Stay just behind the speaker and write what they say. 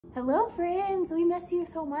Hello friends, we miss you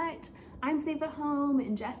so much. I'm safe at home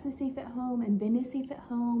and Jess is safe at home and Ben is safe at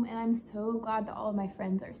home, and I'm so glad that all of my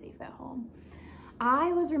friends are safe at home.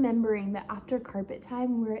 I was remembering that after carpet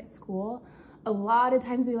time when we were at school, a lot of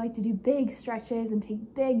times we like to do big stretches and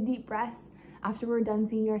take big deep breaths after we're done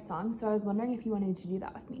singing our song. So I was wondering if you wanted to do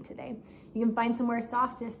that with me today. You can find somewhere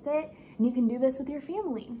soft to sit and you can do this with your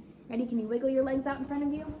family. Ready? Can you wiggle your legs out in front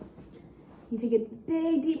of you? You take a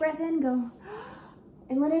big deep breath in, go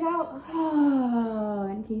and let it out. Oh,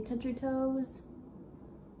 and can you touch your toes?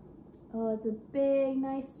 Oh, it's a big,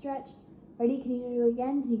 nice stretch. Ready? Can you do it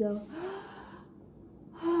again? Can you go?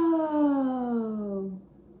 Oh.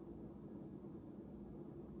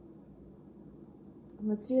 And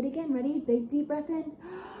let's do it again. Ready? Big, deep breath in.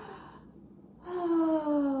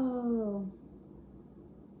 Oh.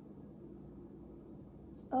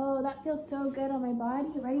 Oh, that feels so good on my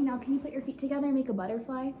body. Ready? Now can you put your feet together and make a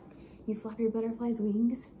butterfly? You flap your butterfly's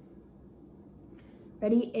wings.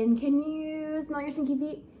 Ready? And can you smell your stinky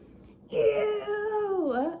feet?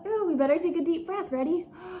 Ew! Ew, we better take a deep breath. Ready?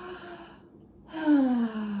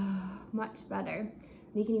 Much better.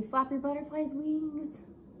 Ready? Can you flap your butterfly's wings?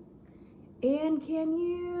 And can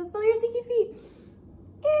you smell your stinky feet?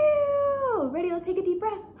 Ew! Ready? Let's take a deep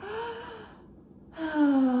breath.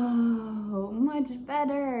 Oh, much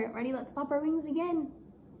better. Ready? Let's flap our wings again.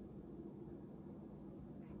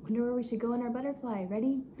 Wonder where we should go in our butterfly.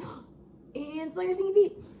 Ready? And smell your stinky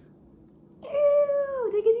feet. Ew!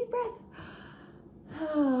 Take a deep breath.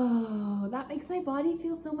 Oh, that makes my body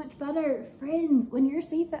feel so much better. Friends, when you're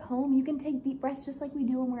safe at home, you can take deep breaths just like we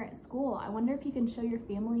do when we're at school. I wonder if you can show your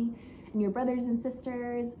family and your brothers and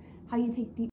sisters how you take deep